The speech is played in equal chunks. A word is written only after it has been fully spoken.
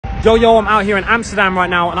Yo, I'm out here in Amsterdam right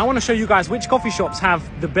now, and I want to show you guys which coffee shops have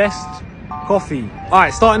the best coffee. All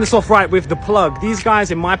right, starting this off right with The Plug. These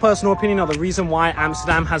guys, in my personal opinion, are the reason why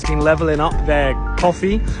Amsterdam has been leveling up their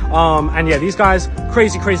coffee. And yeah, these guys,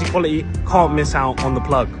 crazy quality. Can't miss out on The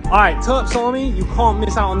Plug. All right, Terps Army, you can't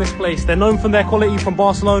miss out on this place. They're known for their quality from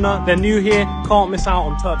Barcelona. They're new here, can't miss out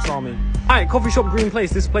on Terps Army. All right, Coffee Shop Green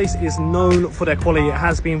Place. This place is known for their quality. It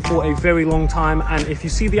has been for a very long time. And if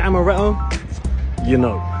you see the amaretto, you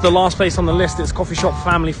know. The last place on the list is Coffee Shop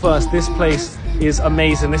Family First. This place is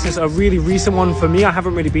amazing. This is a really recent one for me. I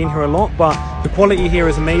haven't really been here a lot, but the quality here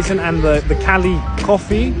is amazing, and the Cali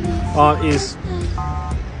coffee is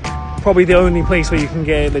probably the only place where you can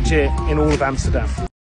get it legit in all of Amsterdam.